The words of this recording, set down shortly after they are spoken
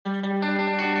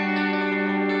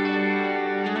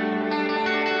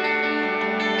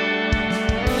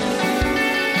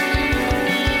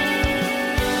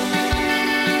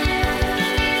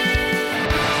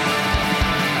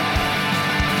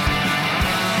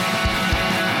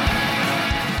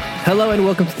Hello and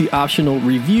welcome to the Optional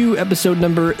Review, episode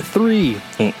number 3.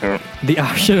 The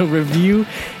Optional Review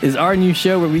is our new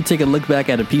show where we take a look back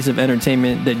at a piece of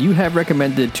entertainment that you have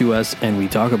recommended to us and we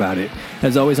talk about it.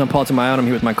 As always, I'm Paul Tamayon. I'm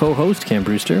here with my co-host, Cam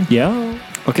Brewster. Yeah.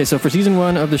 Okay, so for season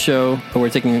 1 of the show, we're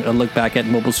taking a look back at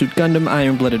Mobile Suit Gundam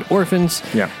Iron Blooded Orphans,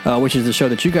 which is the show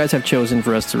that you guys have chosen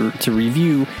for us to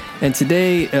review. And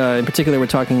today, in particular, we're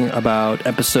talking about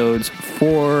episodes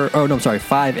 5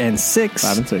 and 6.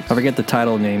 5 and 6. I forget the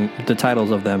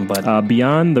titles of them, but...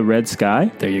 Beyond the Red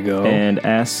Sky. There you go. And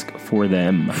Ask for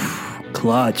Them.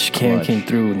 Clutch. Cam came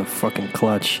through in the fucking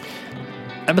clutch.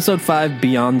 Episode 5,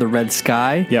 Beyond the Red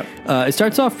Sky. Yep. It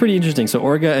starts off pretty interesting. So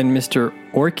Orga and Mr.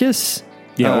 Orcus...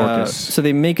 Orcus. So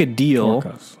they make a deal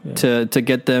to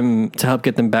get them to help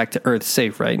get them back to Earth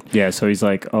safe, right? Yeah. So he's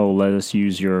like, "Oh, let us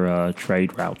use your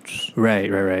trade routes."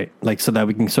 Right. Like so that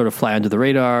we can sort of fly under the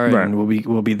radar, and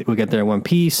we'll get there in one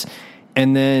piece.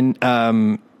 And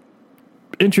then,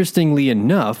 interestingly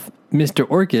enough, Mr.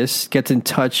 Orcus gets in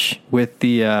touch with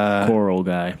the Coral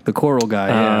guy. The Coral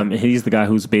guy. He's the guy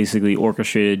who's basically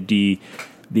orchestrated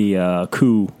the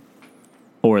coup.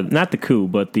 Or not the coup,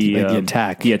 but the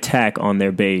attack. The attack on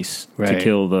their base to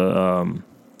kill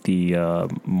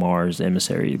the Mars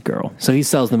emissary girl. So he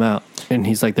sells them out, and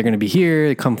he's like, "They're going to be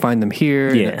here. Come find them here,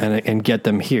 and get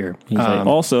them here." He's like,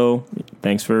 "Also,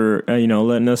 thanks for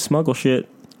letting us smuggle shit.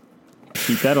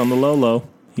 Keep that on the low."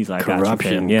 He's like,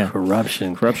 corruption,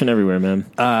 corruption everywhere, man.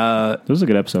 This was a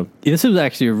good episode. This was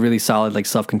actually a really solid, like,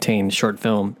 self-contained short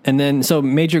film. And then, so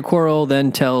Major Coral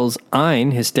then tells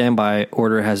Ein his standby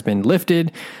order has been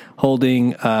lifted, holding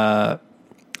the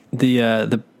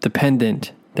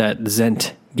pendant that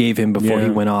Zent gave him before he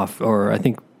went off, or I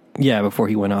think, before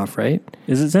he went off, right?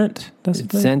 Is it Zent? It's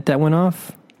Zent that went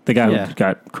off. The guy who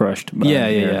got crushed.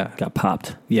 Got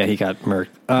popped. Yeah, he got murked.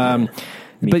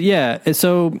 But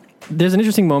so. There's an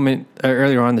interesting moment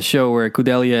earlier on in the show where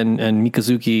Kudelia and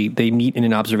Mikazuki, they meet in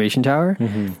an observation tower,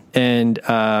 and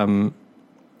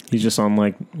he's just on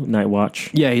like night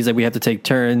watch. Yeah, he's like, we have to take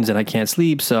turns, and I can't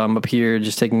sleep, so I'm up here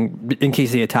just taking, in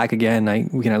case they attack again,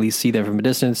 we can at least see them from a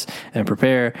distance and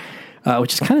prepare,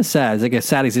 which is kind of sad. It's like a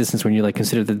sad existence when you like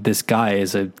consider that this guy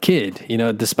is a kid,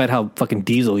 despite how fucking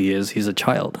diesel he is, he's a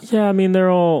child. Yeah, I mean,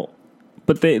 they're all,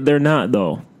 but they're not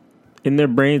though. In their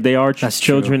brain, they are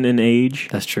children in age.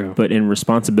 That's true. But in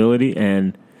responsibility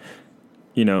and,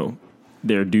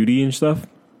 their duty and stuff,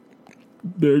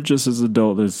 they're just as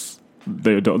adult as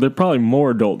they're adult. They're probably more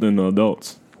adult than the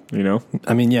adults, I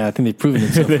mean, I think they've proven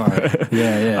it so far.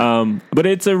 Yeah. But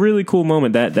it's a really cool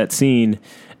moment. That scene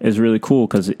is really cool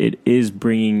because it is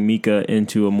bringing Mika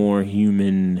into a more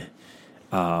human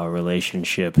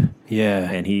relationship.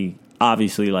 Yeah. And he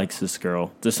obviously likes this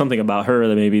girl. There's something about her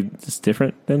that maybe is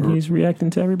different than he's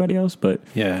reacting to everybody else, but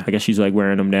I guess she's like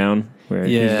wearing him down where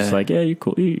he's just like, you're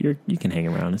cool. You can hang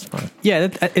around. It's fine. Yeah.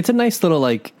 It's a nice little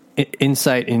like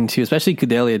insight into, especially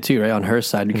Kudelia too, right? On her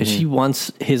side, because she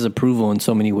wants his approval in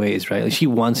so many ways, right? Like she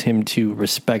wants him to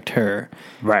respect her.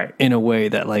 Right. In a way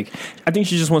that like, I think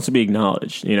she just wants to be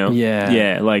acknowledged, Yeah.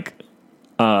 Yeah. Like,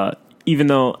 even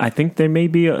though I think they may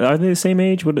be, are they the same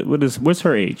age? What's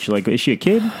her age? Like, is she a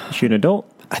kid? Is she an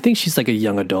adult? I think she's like a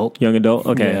young adult. Young adult?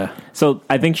 Okay. Yeah. So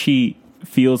I think she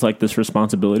feels like this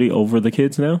responsibility over the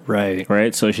kids now. Right.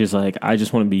 Right? So she's like, I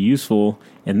just want to be useful,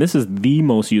 and this is the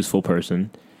most useful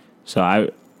person. So I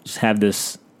just have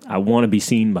this, I want to be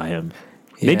seen by him.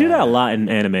 Yeah. They do that a lot in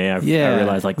anime. I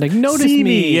realize, like notice see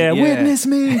me. Yeah, witness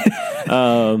me.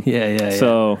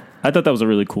 So I thought that was a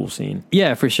really cool scene.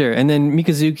 Yeah, for sure. And then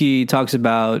Mikazuki talks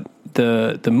about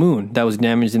the moon that was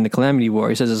damaged in the Calamity War.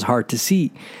 He says it's hard to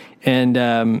see.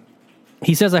 And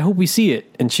he says, I hope we see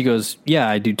it. And she goes, yeah,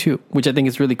 I do too. Which I think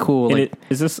is really cool. Like,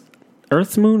 is this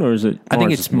Earth's moon or is it Mars'? I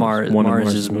think it's Mars.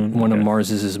 Mars's moon. One of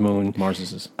Mars's moon.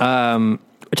 Mars's.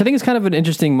 Which I think is kind of an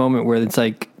interesting moment where it's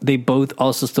like they both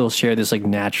also still share this like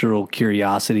natural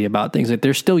curiosity about things. Like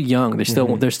they're still young. They're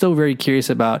still very curious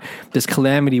about this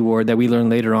Calamity War that we learn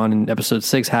later on in episode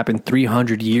 6 happened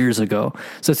 300 years ago.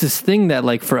 So it's this thing that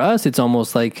like for us, it's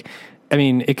almost like, I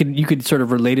mean, you could sort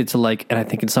of relate it to like, and I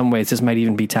think in some ways this might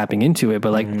even be tapping into it,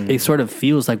 but like it sort of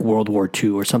feels like World War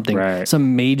II or something,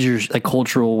 some major like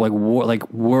cultural like war,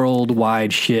 like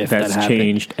worldwide shift that's that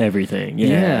changed everything.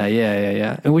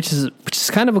 Yeah. And which is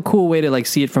kind of a cool way to like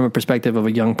see it from a perspective of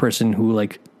a young person who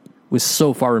like was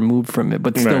so far removed from it,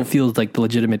 but still feels like the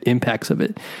legitimate impacts of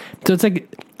it. So it's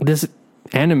like this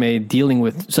anime dealing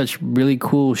with such really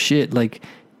cool shit, like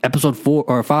episode 4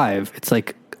 or 5. It's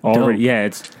like already,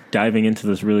 it's diving into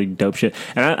this really dope shit.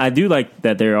 And I do like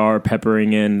that they are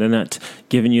peppering in, they're not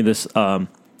giving you this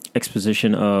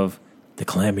exposition of the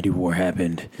Calamity War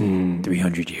happened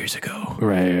 300 years ago.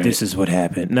 Right. This is what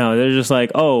happened. No, they're just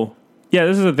like, oh, yeah,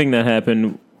 this is a thing that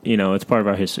happened. You know, it's part of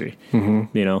our history.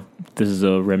 Mm-hmm. You know, this is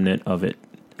a remnant of it.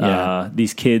 Yeah.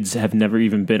 These kids have never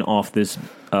even been off this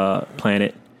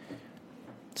planet.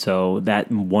 So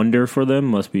that wonder for them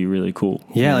must be really cool.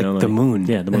 Yeah, you know, like the moon.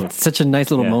 Yeah, the moon. It's such a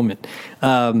nice little moment.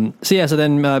 So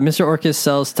then Mr. Orcus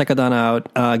sells Tekadon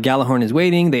out. Galahorn is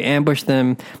waiting. They ambush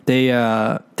them.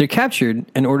 They're captured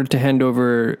in order to hand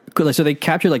over. So they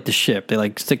capture like the ship. They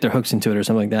like stick their hooks into it or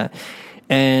something like that.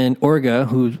 And Orga,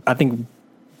 who I think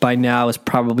by now is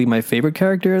probably my favorite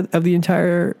character of the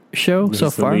entire show so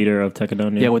far. The leader of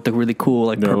Tekadon. Yeah, with the really cool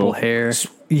like purple hair.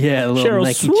 Yeah, a little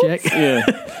Nike check. Yeah.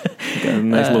 Got a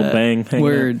nice little bang.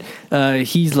 Word.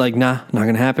 He's like, nah, not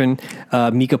gonna happen.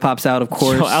 Mika pops out, of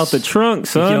course. Yo, out the trunk,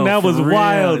 son. Yo, that was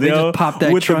wild, they just popped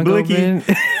that with trunk the blicky.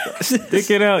 open.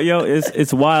 Stick it out, yo.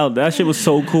 It's wild. That shit was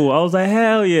so cool. I was like,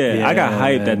 hell yeah. I got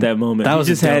hyped at that moment. That was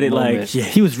just had it moment. like, yeah,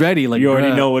 he was ready. Like, you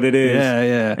already know what it is.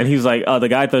 Yeah. And he was like, the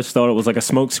guy thought it was like a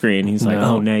smoke screen. He's like,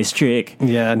 oh, nice trick.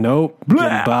 Yeah, nope.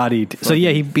 Getting bodied. So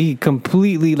yeah, he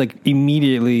completely like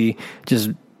immediately just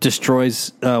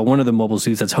destroys one of the mobile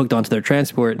suits that's hooked onto their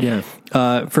transport. Yeah.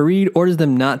 Farid orders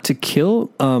them not to kill,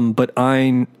 but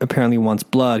Ayn apparently wants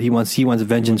blood. He wants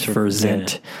vengeance for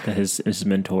Zent. Yeah, his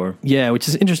mentor. Yeah, which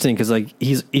is interesting because like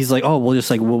he's like, oh,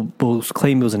 we'll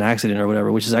claim it was an accident or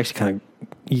whatever, which is actually kind of,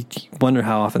 you wonder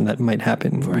how often that might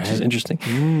happen, which is interesting.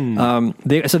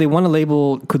 So they want to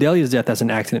label Cudelia's death as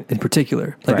an accident in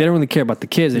particular. Like they don't really care about the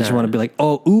kids. They just want to be like,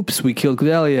 oh, oops, we killed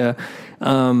Cudelia.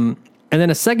 And then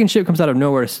a second ship comes out of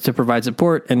nowhere to provide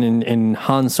support, and in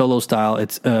Han Solo style,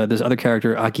 it's this other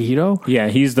character, Akihiro. Yeah,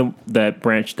 he's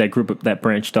that group that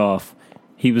branched off.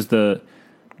 He was the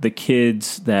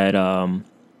kids that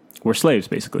were slaves,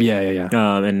 basically. Yeah.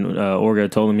 And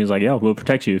Orga told him, he was like, "Yeah, we'll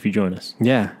protect you if you join us."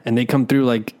 Yeah, and they come through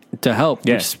like to help,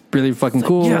 which is really fucking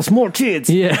cool. Yes, more kids.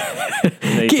 Yeah,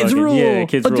 kids rule. Yeah,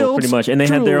 kids rule pretty much, and they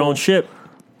had their own ship.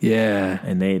 Yeah,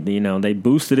 and they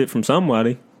boosted it from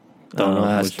somebody. Don't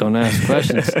ask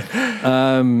questions.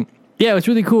 Yeah, it was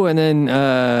really cool. And then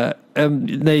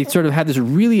they sort of had this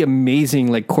really amazing,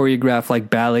 like choreographed, like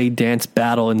ballet dance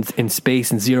battle in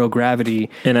space and zero gravity.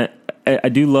 And I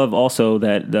do love also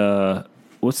that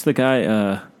what's the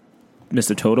guy,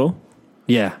 Mr. Toto?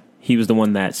 Yeah, he was the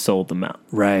one that sold them out.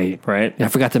 Right. Yeah, I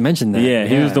forgot to mention that. Yeah,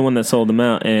 he was the one that sold them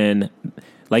out. And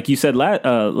like you said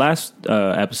last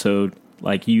episode,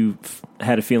 like you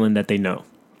had a feeling that they know,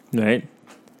 right?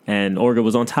 And Orga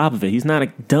was on top of it. He's not a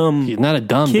dumb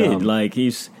kid. Like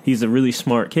he's a really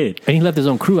smart kid. And he left his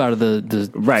own crew out of the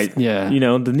right. Yeah. You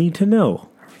know, the need to know.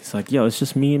 He's like, yo, it's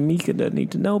just me and Mika that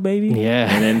need to know, baby.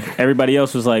 Yeah. And then everybody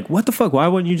else was like, what the fuck? Why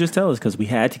wouldn't you just tell us? Because we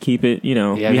had to keep it, you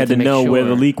know, we had to know where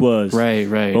the leak was.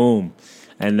 Right. Boom.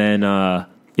 And then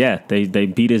they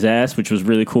beat his ass, which was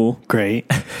really cool. Great.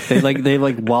 They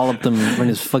walloped him in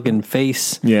his fucking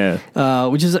face. Yeah.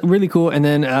 Which is really cool. And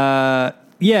then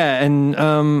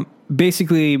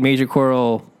basically Major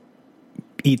Coral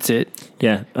eats it.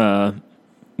 Yeah.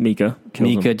 Mika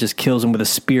just kills him with a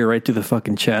spear right through the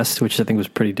fucking chest, which I think was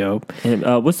pretty dope.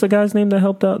 And what's the guy's name that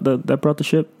helped out, that brought the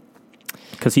ship?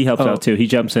 Because he helps out too. He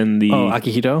jumps in the... Oh,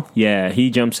 Akihito? Yeah, he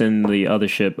jumps in the other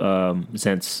ship,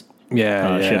 Zent's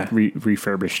ship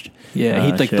refurbished.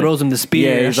 Yeah, he throws him the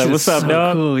spear. Yeah, he's like, what's up,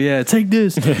 dog? Cool. Yeah, take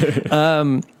this.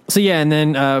 And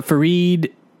then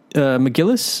Farid...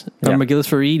 McGillis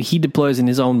Farid, he deploys in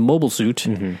his own mobile suit.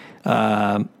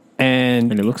 Mm-hmm.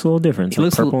 And it looks a little different. It's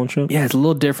like purple and shit. Yeah, it's a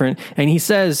little different. And he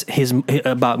says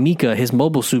about Mika, his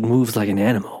mobile suit moves like an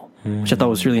animal, which I thought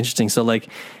was really interesting. So like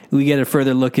we get a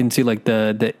further look into like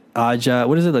the Aja,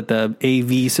 what is it, like the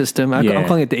AV system? I'm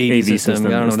calling it the AV system. I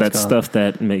don't know it's that stuff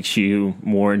that makes you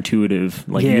more intuitive.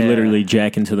 Like you literally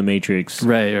jack into the Matrix.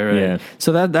 Right. Yeah.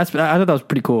 So I thought that was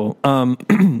pretty cool.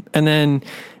 And then.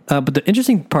 But the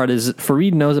interesting part is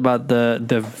Farid knows about the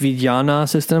Vijana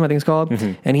system, I think it's called,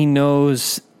 and he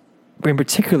knows in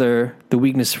particular the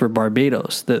weakness for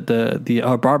Barbados, the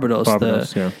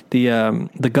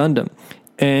Gundam,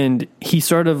 and he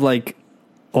sort of like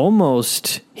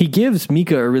he gives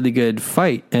Mika a really good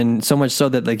fight, and so much so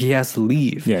that like he has to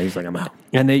leave. Yeah, he's like, I'm out.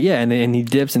 And and he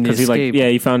dips and they escape.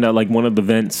 He found out like one of the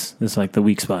vents is like the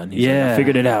weak spot. And he's like, I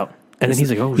figured it out. And then he's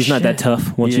like, oh, he's not that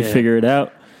tough once you figure it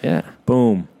out. Yeah,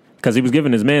 boom. Because he was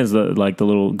giving his man's the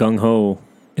little gung-ho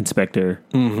inspector.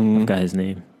 I forgot his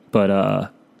name.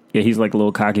 But, he's like a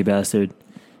little cocky bastard.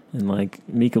 And, like,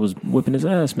 Mika was whipping his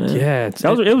ass, man. Yeah.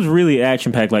 It was really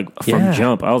action-packed, like, from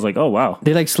jump. I was like, oh, wow.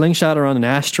 They, like, slingshot around an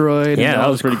asteroid. Yeah, and that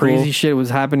was pretty crazy cool. shit was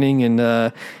happening.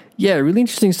 And, Yeah, really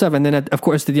interesting stuff. And then, of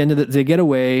course, at the end of they get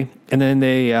away, and then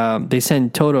they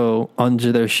send Toto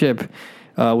onto their ship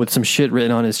with some shit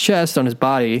written on his chest, on his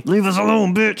body. Leave us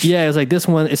alone, bitch. Yeah, it's like this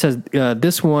one. It says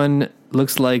this one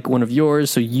looks like one of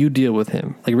yours, so you deal with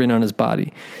him, like written on his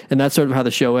body. And that's sort of how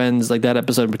the show ends. Like that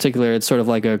episode in particular, it's sort of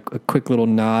like a quick little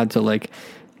nod to like,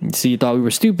 see, you thought we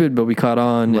were stupid, but we caught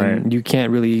on, and you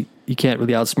can't really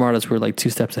outsmart us. We're like 2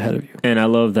 steps ahead of you. And I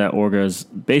love that Orga's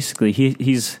basically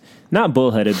he's not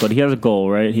bullheaded, but he has a goal,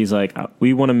 right? He's like,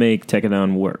 we want to make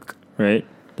Tekadon work, right?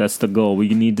 That's the goal. We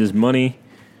need this money,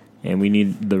 and we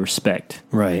need the respect,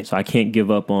 right? So I can't give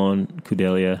up on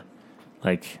Kudelia,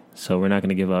 like. So we're not going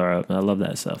to give our up. I love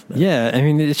that stuff, man. Yeah, I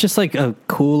mean, it's just like a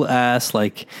cool ass,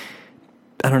 like,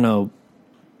 I don't know.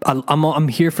 I'm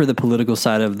here for the political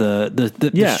side of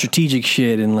the strategic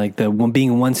shit and like the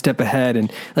being 1 step ahead,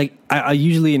 and like I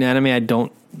usually in anime I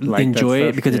don't like enjoy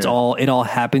it because it all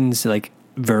happens like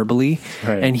verbally,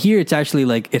 right. And here it's actually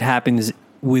like it happens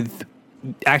with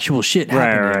actual shit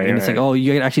happening, and it's like, oh,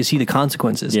 you can actually see the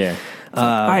consequences. Yeah,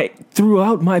 I threw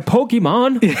out my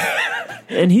Pokemon.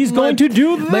 And he's going to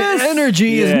do this. My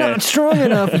energy is not strong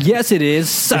enough. Yes, it is.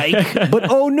 Psych. But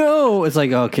oh no. It's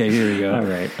like, okay, here we go. All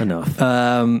right, enough.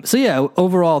 So yeah,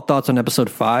 overall thoughts on episode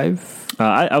 5?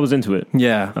 I was into it.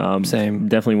 Yeah, same.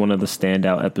 Definitely one of the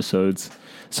standout episodes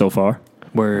so far.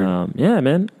 Yeah,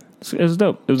 man. It was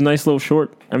dope. It was a nice little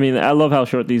short. I mean, I love how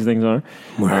short these things are.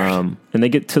 And they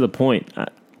get to the point.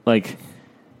 Like...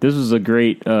 This was a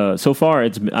great. So far,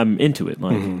 I'm into it.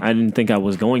 Like I didn't think I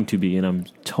was going to be, and I'm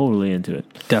totally into it.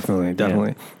 Definitely.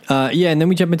 And then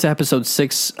we jump into episode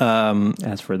 6.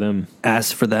 As for them,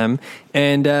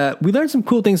 and we learned some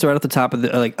cool things right at the top of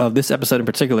of this episode in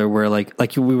particular, where like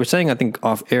we were saying, I think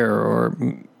off air, or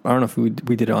I don't know if we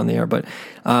did it on the air, but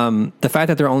the fact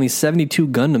that there are only 72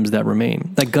 Gundams that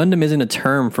remain. Like Gundam isn't a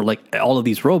term for like all of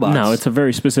these robots. No, it's a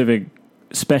very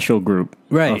special group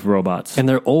of robots, and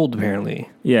they're old apparently.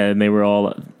 Yeah, and they were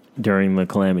all during the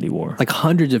Calamity War, like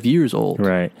hundreds of years old,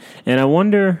 right? And I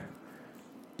wonder,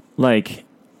 like,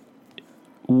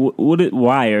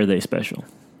 why are they special?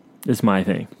 It's my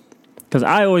thing, because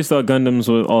I always thought Gundams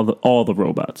were all the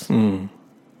robots.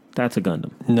 That's a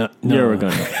Gundam. No, you're a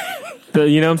Gundam.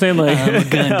 You know what I'm saying? Like, I'm a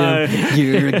Gundam.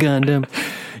 You're a Gundam.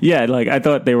 Yeah, like I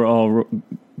thought they were all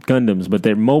Gundams, but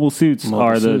their mobile suits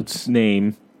are the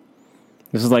name.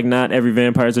 This is like not every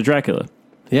vampire is a Dracula.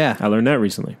 Yeah. I learned that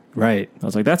recently. Right. I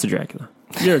was like, that's a Dracula.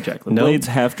 You're a Dracula. Nope. Blade's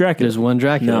half Dracula. There's one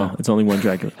Dracula. No, it's only one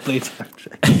Dracula. Blade's half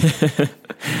Dracula.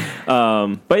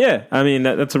 But yeah, I mean,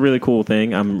 that's a really cool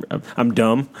thing. I'm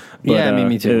dumb. But, yeah, I mean,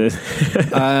 me too.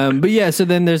 But yeah, so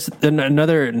then there's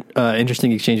another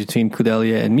interesting exchange between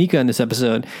Kudelia and Mika in this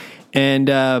episode. And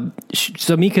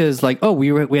so Mika is like, oh, we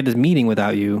had this meeting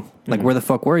without you. Like, where the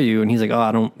fuck were you? And he's like, oh,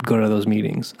 I don't go to those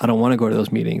meetings. I don't want to go to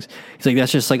those meetings. He's like,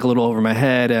 that's just like a little over my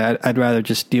head. I'd rather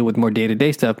just deal with more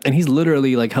day-to-day stuff. And he's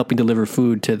literally like helping deliver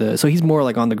food to so he's more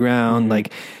like on the ground.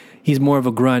 Like he's more of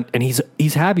a grunt, and he's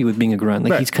happy with being a grunt.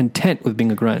 Like he's content with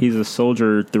being a grunt. He's a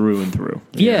soldier through and through.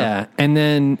 Yeah. And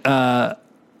then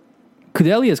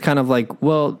Kudelia is kind of like,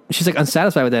 well, she's like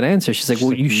unsatisfied with that answer. She's like,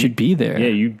 well, you should be there. Yeah,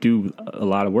 you do a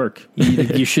lot of work.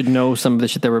 You should know some of the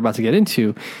shit that we're about to get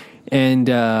into. And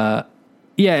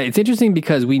yeah, it's interesting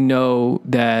because we know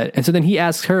that. And so then he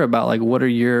asks her about like, what are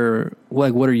you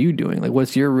doing? Like,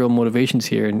 what's your real motivations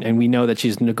here? And we know that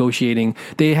she's negotiating.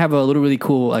 They have a really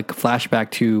cool like flashback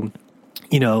to,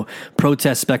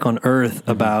 protests back on Earth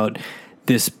about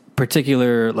this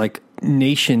particular like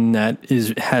nation that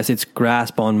has its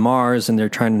grasp on Mars, and they're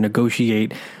trying to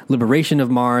negotiate liberation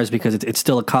of Mars because it's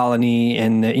still a colony,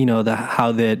 and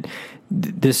how that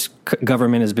this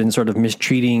government has been sort of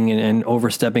mistreating and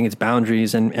overstepping its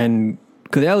boundaries, and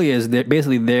Kudelia is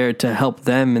basically there to help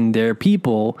them and their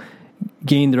people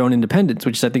gain their own independence,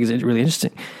 which I think is really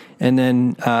interesting. And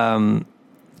then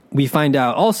we find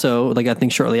out also, like I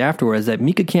think shortly afterwards, that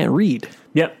Mika can't read.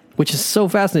 Yep. Which is so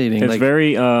fascinating. It's like,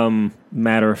 very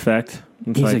matter of fact.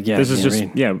 It's he's like, yeah, this is just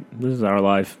read. this is our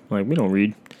life. Like, we don't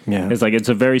read. Yeah. It's like, it's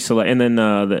a very select. And then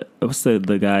what's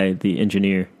the guy, the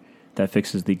engineer that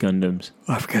fixes the Gundams?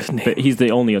 I forgot his name. But he's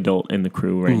the only adult in the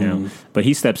crew right now. But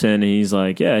he steps in and he's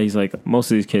like,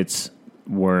 most of these kids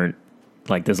weren't,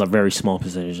 like, there's a very small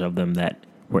percentage of them that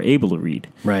were able to read.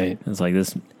 Right. It's like,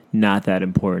 this not that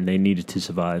important. They needed to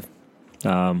survive.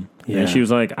 And she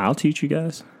was like, I'll teach you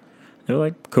guys. They were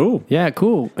like, cool. Yeah,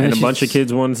 cool. And a bunch of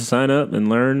kids wanted to sign up and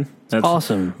learn. That's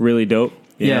awesome. Really dope.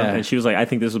 You know? Yeah. And she was like, I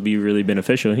think this will be really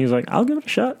beneficial. And he was like, I'll give it a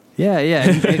shot. Yeah.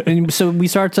 and so we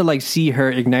start to like see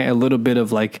her ignite a little bit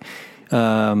of like,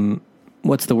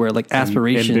 what's the word? Like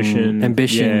aspiration,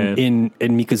 ambition in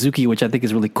Mikazuki, which I think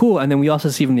is really cool. And then we also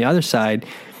see from the other side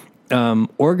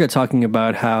Orga talking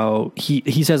about how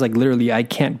he says like literally I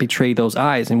can't betray those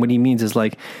eyes, and what he means is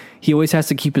like he always has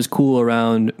to keep his cool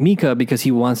around Mika because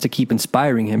he wants to keep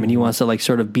inspiring him, and he wants to like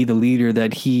sort of be the leader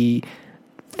that he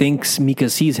thinks Mika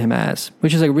sees him as,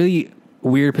 which is like a really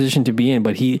weird position to be in,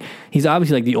 but he's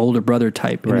obviously like the older brother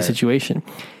type in the situation.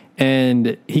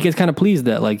 And he gets kind of pleased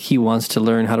that like he wants to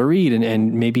learn how to read,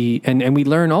 and maybe and we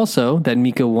learn also that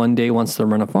Mika one day wants to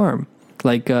run a farm,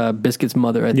 like Biscuit's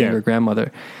mother, I think, or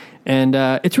grandmother. And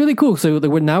it's really cool. So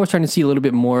now we're starting to see a little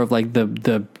bit more of like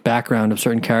the background of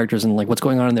certain characters and like what's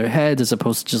going on in their heads, as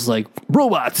opposed to just like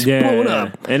robots blowing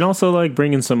up. And also like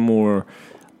bringing some more,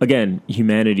 again,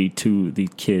 humanity to the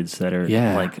kids that are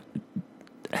like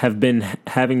have been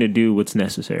having to do what's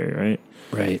necessary, right?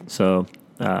 Right. So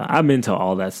I'm into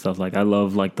all that stuff. Like I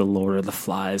love like the Lord of the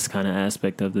Flies kind of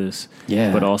aspect of this.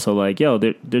 Yeah. But also like, yo,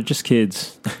 they're just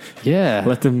kids. Yeah.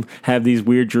 Let them have these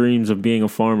weird dreams of being a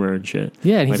farmer and shit.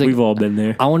 Yeah. And he's like, we've all been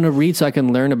there. I want to read so I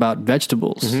can learn about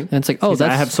vegetables. And it's like,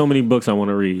 I have so many books I want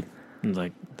to read. And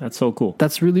like, that's so cool.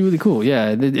 That's really, really cool.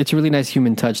 Yeah. It's a really nice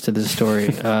human touch to this story.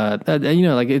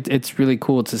 Like it's really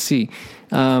cool to see.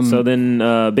 So then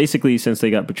basically since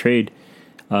they got betrayed,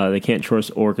 they can't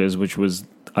trust orcas, which was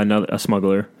a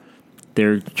smuggler.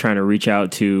 They're trying to reach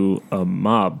out to a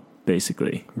mob,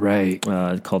 basically. Right.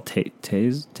 Called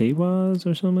Tewas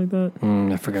or something like that.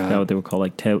 I forgot. Is that what they were called?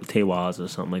 Like Tewas or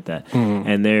something like that.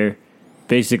 And they're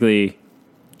basically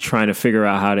trying to figure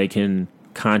out how they can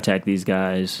contact these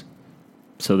guys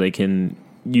so they can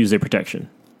use their protection.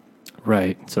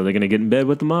 Right. So they're going to get in bed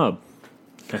with the mob.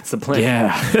 That's the plan.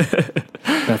 Yeah.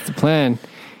 That's the plan.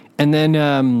 And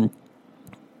then...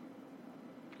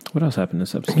 what else happened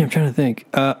this episode? Yeah, I'm trying to think.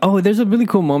 There's a really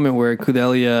cool moment where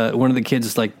Kudelia, one of the kids,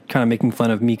 is like kind of making fun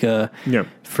of Mika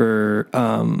for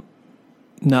not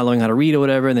knowing how to read or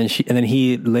whatever, and then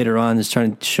he later on is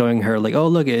showing her like, oh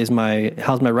look, how's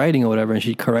my writing or whatever, and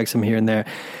she corrects him here and there.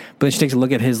 But then she takes a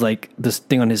look at his like this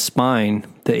thing on his spine,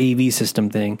 the AV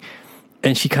system thing,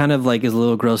 and she kind of like is a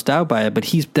little grossed out by it. But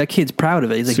that kid's proud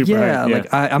of it. He's like,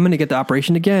 like I'm gonna get the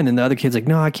operation again, and the other kid's like,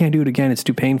 no, I can't do it again. It's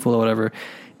too painful or whatever.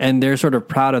 And they're sort of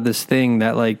proud of this thing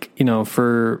that, like, you know,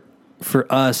 for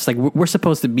us, like, we're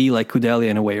supposed to be like Kudelia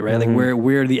in a way, right? Like,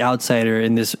 we're the outsider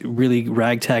in this really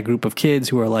ragtag group of kids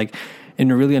who are, like,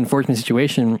 in a really unfortunate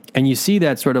situation. And you see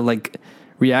that sort of, like,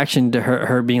 reaction to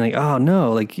her being like, oh,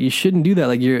 no, like, you shouldn't do that.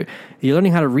 Like, you're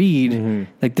learning how to read.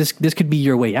 Like, this could be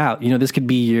your way out. You know, this could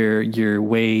be your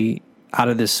way out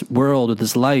of this world or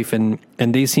this life. And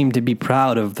they seem to be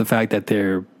proud of the fact that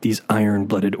they're these Iron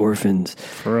Blooded Orphans.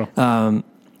 For real.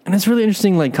 And it's really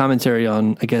interesting, like, commentary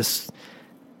on, I guess,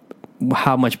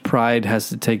 how much pride has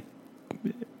to take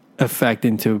effect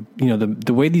into, you know,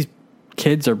 the way these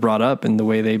kids are brought up and the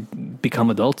way they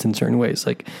become adults in certain ways.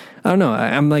 Like, I don't know.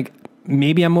 I'm like,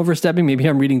 maybe I'm overstepping. Maybe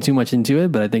I'm reading too much into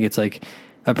it. But I think it's, like,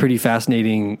 a pretty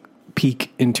fascinating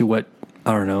peek into what,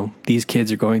 I don't know, these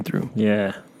kids are going through.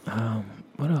 Yeah.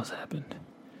 What else happened?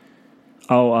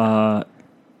 Oh,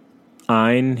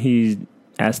 Ein, he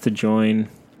asked to join...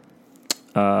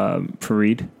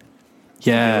 Farid.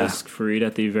 Yeah. Farid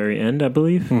at the very end, I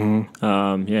believe.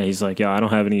 He's like, I don't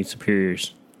have any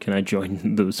superiors. Can I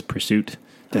join this pursuit?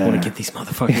 I want to get these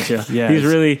motherfuckers. He's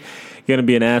really going to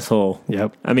be an asshole.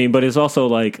 Yep. I mean, but it's also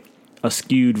like a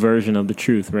skewed version of the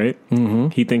truth, right?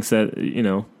 He thinks that, you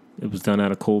know, it was done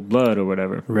out of cold blood or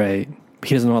whatever. Right.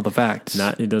 He doesn't know all the facts.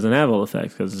 He doesn't have all the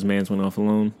facts because his man's went off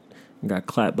alone and got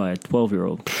clapped by a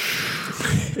 12-year-old.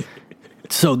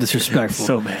 So disrespectful.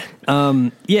 So bad.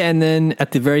 And then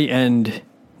at the very end,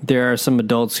 there are some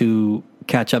adults who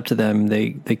catch up to them.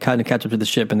 They kind of catch up to the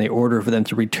ship, and they order for them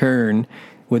to return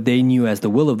what they knew as the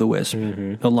Will of the Wisp.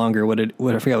 No longer what I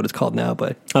forgot what it's called now,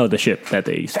 but the ship that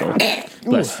they stole.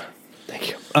 Bless.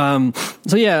 Thank you.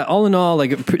 So yeah, all in all,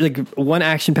 like one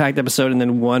action-packed episode, and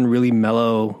then one really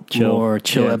mellow, more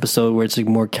chill episode where it's like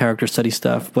more character study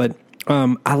stuff, but.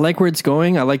 I like where it's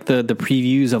going. I like the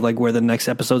previews of like where the next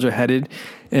episodes are headed.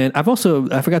 And I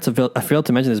failed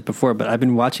to mention this before, but I've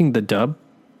been watching the dub.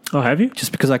 Oh, have you?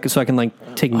 Just because I can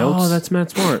like take notes. Oh, that's mad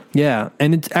smart. Yeah,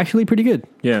 and it's actually pretty good.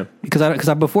 Yeah,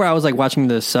 because before I was like watching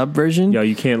the sub version. Yeah,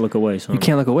 you can't look away. So you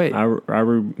can't look away.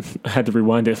 I had to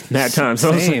rewind it that time.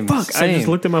 So I was like, fuck. I just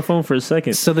looked at my phone for a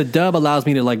second. So the dub allows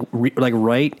me to like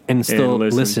write and still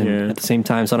listen at the same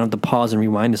time, so I don't have to pause and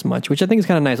rewind as much, which I think is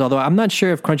kind of nice. Although I'm not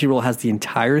sure if Crunchyroll has the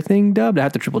entire thing dubbed. I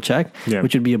have to triple check,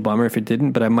 which would be a bummer if it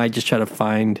didn't. But I might just try to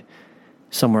find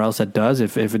somewhere else that does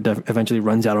if it eventually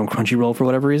runs out on Crunchyroll for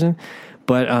whatever reason.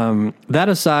 But that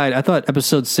aside, I thought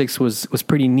episode 6 was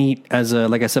pretty neat as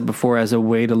like I said before, as a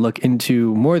way to look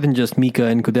into more than just Mika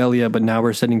and Cordelia, but now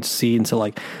we're starting to see into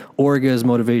like Orga's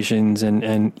motivations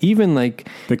and even like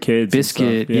the kids,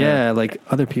 Biscuit, like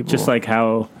other people, just like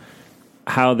how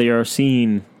they are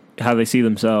seen, how they see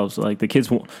themselves. Like the kids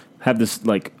have this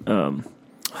like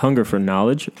hunger for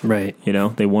knowledge, right? You know,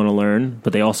 they want to learn,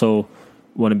 but they also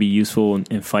want to be useful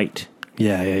and fight.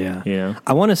 Yeah.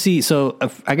 I want to see, so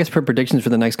I guess for predictions for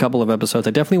the next couple of episodes,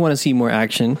 I definitely want to see more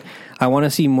action. I want to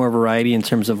see more variety in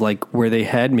terms of like where they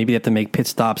head. Maybe they have to make pit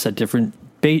stops at different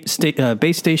base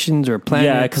stations or planets.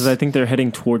 Yeah, because I think they're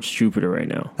heading towards Jupiter right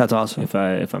now. That's awesome. If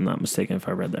I'm not mistaken, if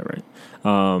I read that right.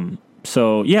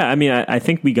 So yeah, I mean, I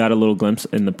think we got a little glimpse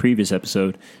in the previous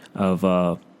episode of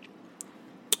the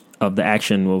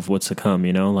action of what's to come.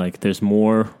 You know, like there's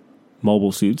more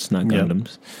mobile suits, not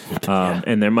Gundams. Yep.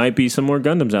 And there might be some more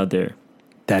Gundams out there.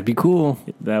 That'd be cool.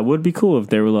 That would be cool if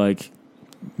they were like,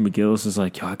 McGillis is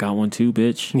like, yo, I got one too,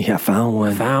 bitch. Yeah, I found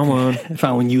one. I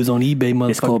found one used on eBay, motherfucker.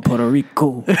 It's called Puerto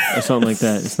Rico. Or something like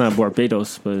that. It's not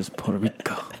Barbados, but it's Puerto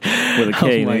Rico. With a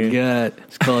K. Oh my God.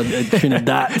 It's called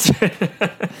Trinidad.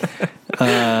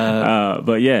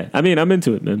 But yeah, I mean, I'm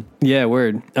into it, man. Yeah,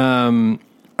 word. All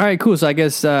right, cool. So I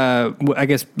guess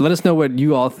let us know what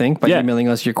you all think by emailing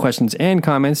us your questions and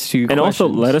comments to and also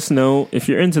let us know if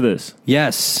you're into this.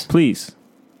 Yes. Please.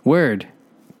 Word.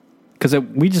 Because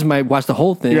we just might watch the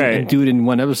whole thing and do it in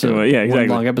one episode. Yeah, exactly.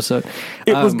 One long episode.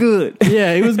 It was good.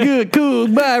 Yeah, it was good. Cool.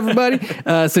 Bye, everybody.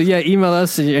 So yeah, email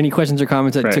us any questions or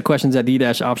comments to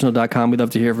questions@the-optional.com. We'd love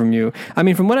to hear from you. I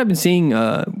mean, from what I've been seeing,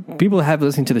 people have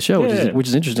listened to the show, which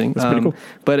is interesting. That's pretty cool.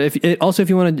 But if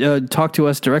you want to talk to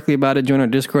us directly about it, join our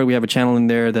Discord. We have a channel in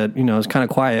there that is kind of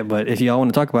quiet. But if y'all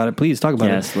want to talk about it, please talk about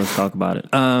it. Yes, let's talk about it.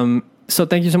 So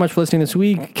thank you so much for listening this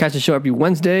week. Catch the show every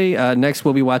Wednesday. Next,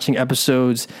 we'll be watching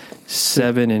episodes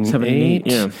 7 and 8.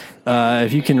 Yeah.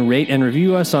 If you can rate and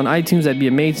review us on iTunes, that'd be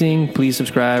amazing. Please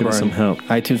subscribe. Give us some help.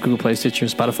 iTunes, Google Play, Stitcher,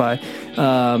 Spotify,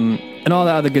 and all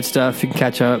that other good stuff. You can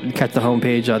catch the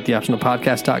homepage at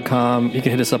theoptionalpodcast.com. You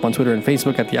can hit us up on Twitter and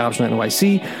Facebook at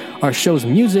theoptionalnyc. Our show's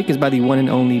music is by the one and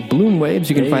only Bloom Waves.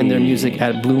 You can find their music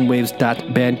at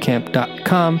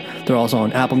bloomwaves.bandcamp.com. They're also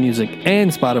on Apple Music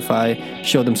and Spotify.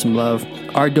 Show them some love.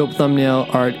 Our dope thumbnail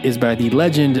art is by the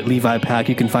legend Levi Pack.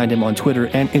 You can find him on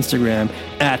Twitter and Instagram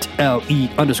at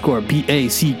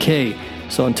LE_BACK.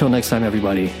 So until next time,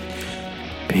 everybody.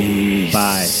 Peace.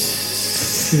 Bye.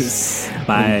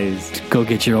 Bye. Go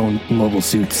get your own mobile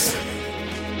suits.